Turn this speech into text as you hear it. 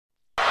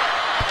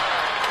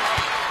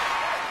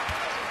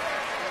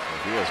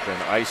He has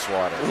been ice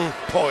water.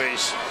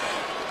 Poise.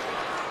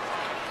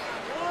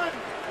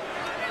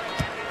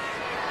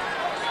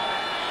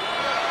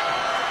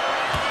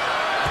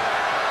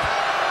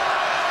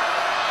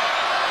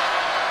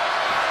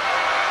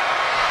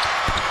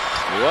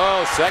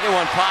 Whoa, second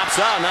one pops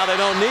out. Now they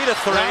don't need a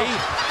three.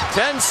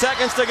 10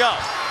 seconds to go.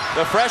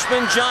 The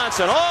freshman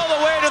Johnson all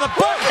the way to the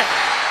bucket.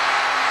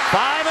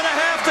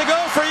 5.5 to go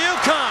for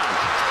UConn.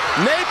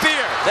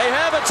 Napier, they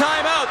have a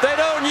timeout. They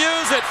don't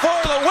use it for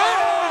the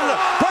win.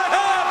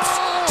 Perhaps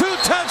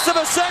 0.2 of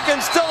a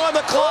second still on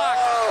the clock.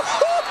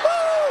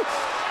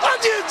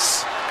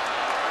 Onions!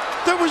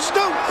 There was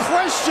no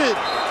question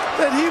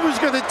that he was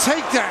going to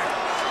take that.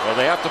 Well,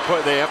 they have to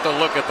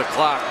look at the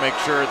clock, make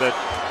sure that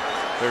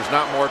there's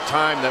not more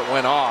time that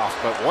went off.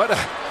 But what a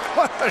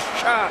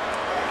shot!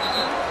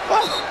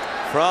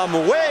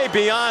 From way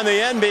beyond the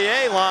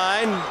NBA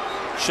line,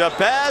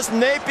 Shabazz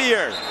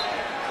Napier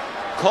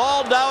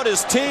called out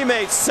his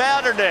teammates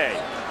Saturday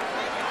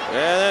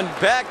and then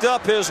backed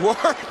up his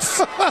words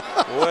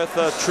with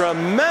a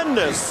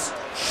tremendous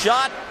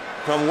shot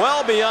from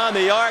well beyond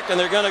the arc, and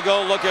they're going to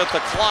go look at the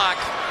clock.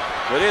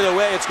 But either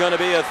way, it's going to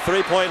be a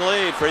 3-point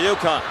lead for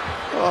UConn.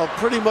 Well,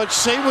 pretty much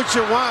say what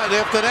you want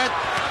after that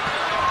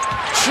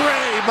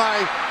tray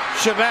by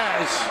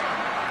Shabazz.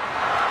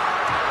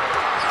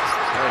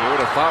 You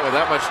would have thought with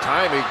that much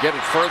time he'd get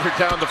it further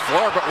down the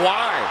floor, but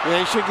why? Yeah,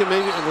 he should give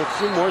maybe a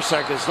few more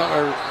seconds,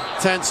 or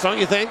tenths, don't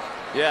you think?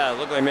 Yeah, it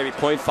looked like maybe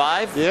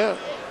 0.5. Yeah.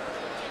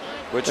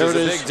 Which is a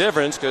big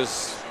difference,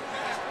 because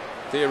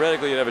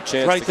theoretically you'd have a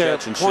chance to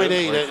catch and shoot.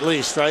 0.8 at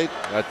least, right?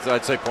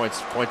 I'd say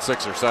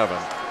 0.6 or 7,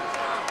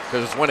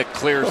 because it's when it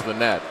clears the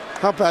net.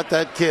 How about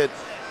that kid?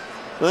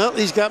 Well,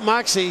 he's got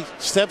moxie.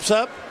 Steps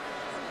up.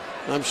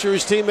 I'm sure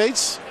his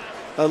teammates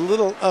a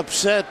little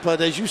upset,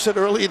 but as you said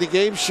early in the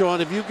game, Sean,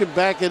 if you can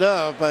back it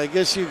up, I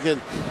guess you can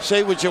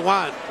say what you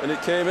want. And he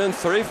came in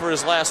 3 for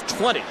his last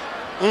 20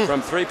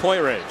 from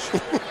 3-point range.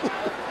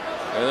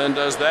 And then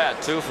does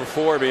that, 2 for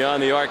 4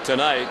 beyond the arc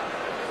tonight.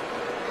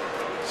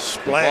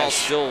 Splash. The ball's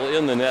still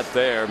in the net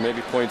there,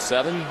 maybe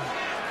 0.7,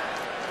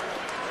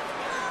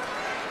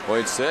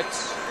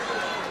 0.6.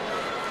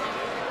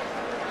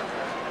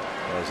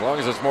 As long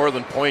as it's more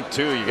than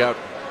 0.2, you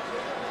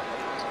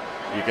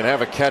can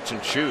have a catch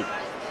and shoot.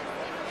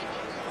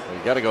 You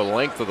got to go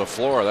length of the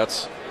floor.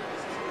 That's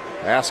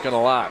asking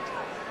a lot.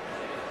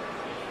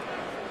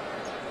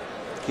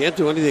 Can't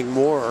do anything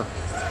more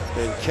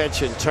than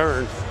catch and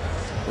turn.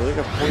 Well, they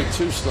got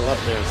 0.2 still up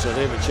there, so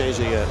they haven't changed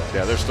it yet.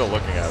 Yeah, they're still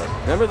looking at it.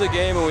 Remember the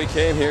game when we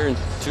came here in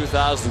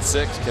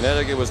 2006?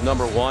 Connecticut was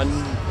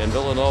 #1 and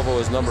Villanova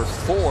was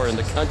 #4 in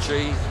the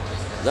country.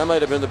 That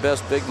might have been the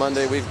best Big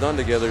Monday we've done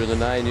together in the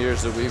 9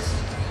 years that we've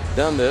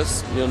done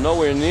this. You know,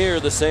 nowhere near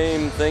the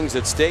same things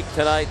at stake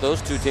tonight.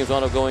 Those two teams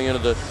wound up going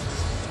into the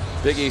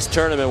Big East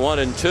tournament 1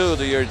 and 2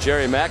 the year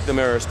Jerry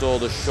McNamara stole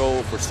the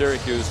show for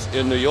Syracuse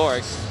in New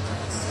York.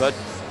 But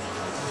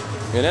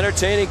an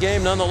entertaining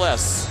game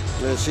nonetheless.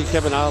 I see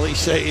Kevin Ollie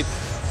saying,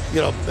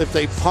 you know, if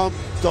they pump,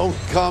 don't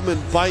come and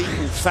bite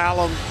and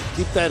foul them.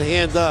 Keep that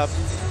hand up.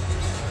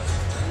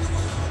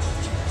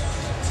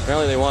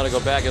 Apparently they want to go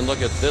back and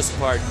look at this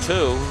part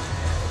too.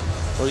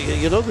 Well,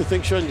 you know the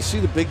thing, Sean, you see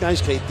the big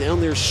guys get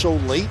down there so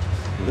late.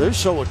 They're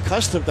so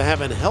accustomed to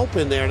having help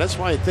in there. That's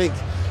why I think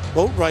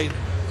Boatwright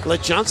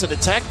let Johnson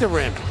attack the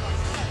rim.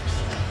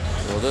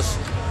 Well, this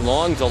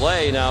long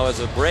delay now is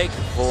a break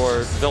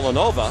for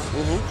Villanova.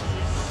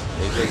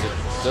 It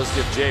does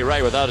give Jay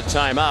Wright, without a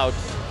timeout,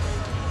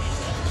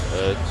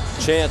 a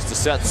chance to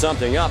set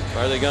something up.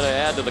 Are they going to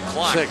add to the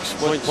clock?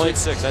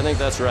 6.6. I think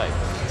that's right.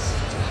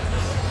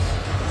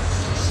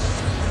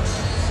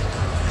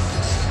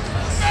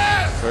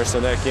 First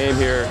in that game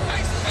here,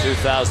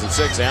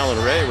 2006,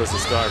 Alan Ray was the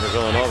star for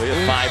Villanova. He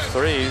had 5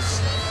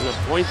 threes. And a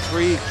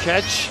 0.3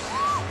 catch,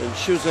 and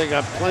shoes. They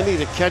got plenty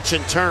to catch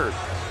and turn.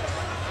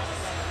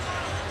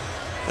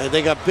 And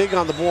they got big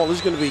on the ball. This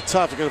is going to be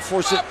tough. They're going to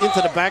force it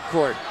into the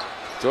backcourt.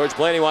 George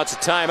Blaney wants a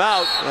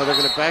timeout. Now they're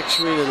going to back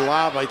screen and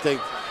lob, I think,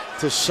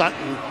 to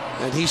Sutton,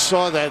 and he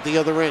saw that at the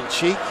other end.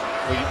 Cheek.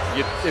 Well,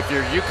 if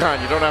you're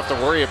UConn, you don't have to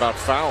worry about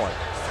fouling.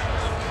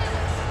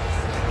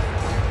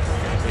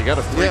 You got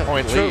a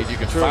 3-point lead. You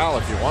can foul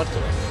if you want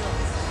to.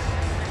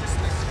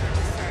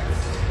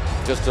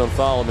 Just don't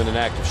foul him in an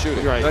act of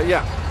shooting. Right.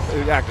 Yeah,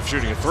 active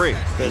shooting a 3.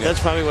 That's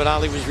probably what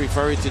Ollie was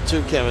referring to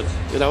too, Kevin.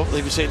 You know,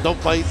 he was saying don't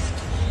bite.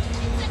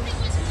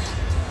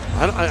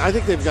 I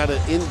think they've got to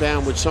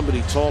inbound with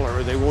somebody taller,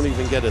 or they won't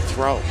even get a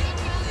throw.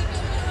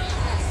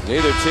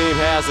 Neither team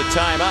has a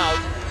timeout.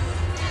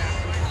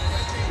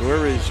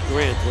 Where is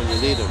Grant when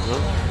you need him, huh?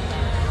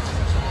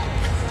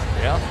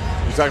 Yeah.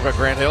 You talking about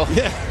Grant Hill?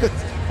 Yeah.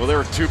 Well, there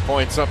were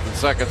 2-point-something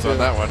seconds on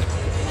that one.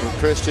 And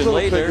Christian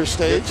Laettner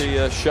hit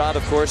the shot,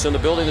 of course, in the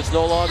building that's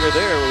no longer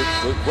there.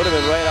 It would have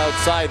been right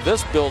outside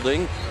this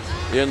building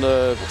in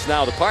it's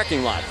now the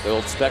parking lot, the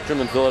old Spectrum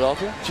in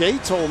Philadelphia. Jay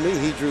told me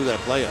he drew that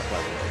play up, by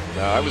the way.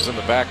 No, I was in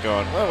the back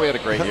going, well, we had a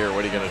great year.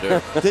 What are you going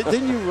to do?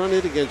 Didn't you run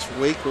it against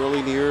Wake early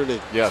in the year?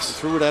 Yes.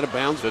 Threw it out of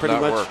bounds Did pretty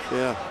not much. Work.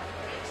 Yeah.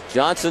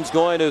 Johnson's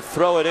going to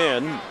throw it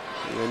in.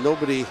 And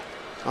nobody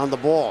on the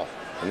ball.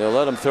 And they'll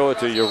let him throw it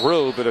to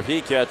Giroux, but if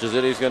he catches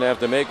it, he's going to have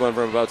to make one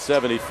from about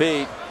 70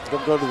 feet.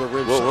 Don't go to the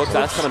rim. Whoa, look,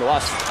 that's coming to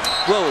us.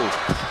 Whoa.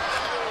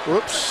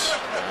 Whoops.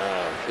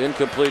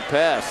 Incomplete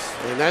pass.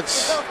 And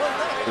that's...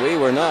 We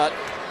were not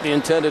the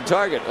intended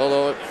target,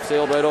 although it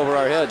sailed right over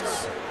our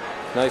heads.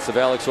 Nice of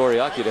Alex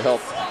Oriaki to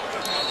help.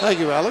 Thank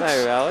you, Alex.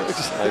 Thank you,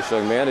 Alex. Nice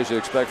young man, as you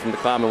expect from the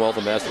Commonwealth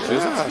of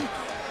Massachusetts. Yeah.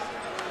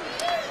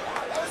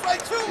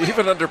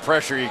 Even under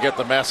pressure, you get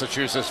the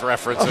Massachusetts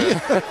reference in.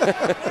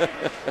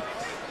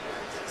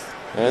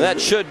 And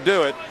that should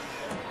do it.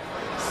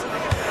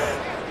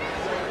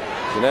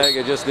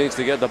 Connecticut just needs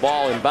to get the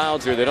ball in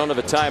bounds here. They don't have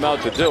a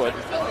timeout to do it.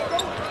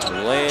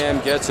 Lamb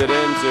gets it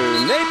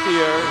into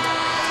Napier,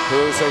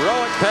 whose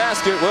heroic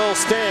basket will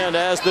stand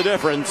as the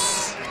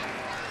difference.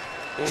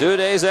 2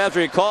 days after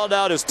he called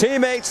out his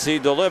teammates, he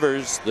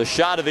delivers the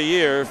shot of the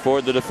year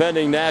for the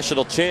defending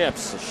national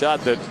champs. A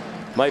shot that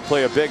might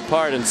play a big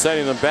part in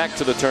sending them back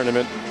to the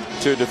tournament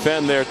to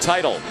defend their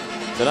title.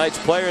 Tonight's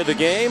player of the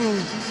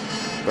game,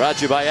 brought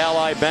to you by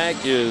Ally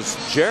Bank, is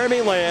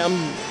Jeremy Lamb.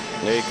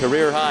 A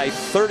career-high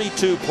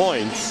 32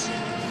 points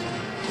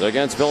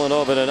against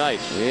Villanova tonight.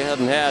 He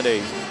hadn't had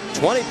a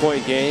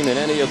 20-point game in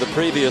any of the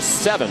previous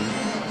 7,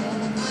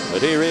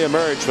 but he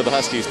reemerged for the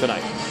Huskies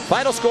tonight.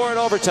 Final score in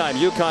overtime,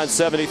 UConn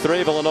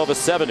 73, Villanova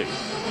 70.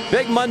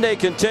 Big Monday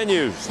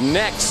continues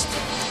next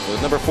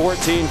with number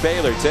 14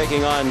 Baylor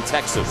taking on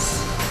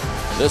Texas.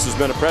 This has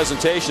been a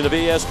presentation of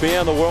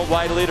ESPN, the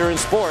worldwide leader in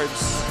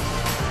sports.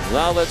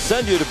 Now let's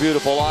send you to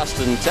beautiful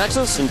Austin,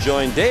 Texas, and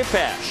join Dave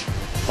Pash,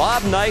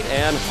 Bob Knight,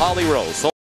 and Holly Rose.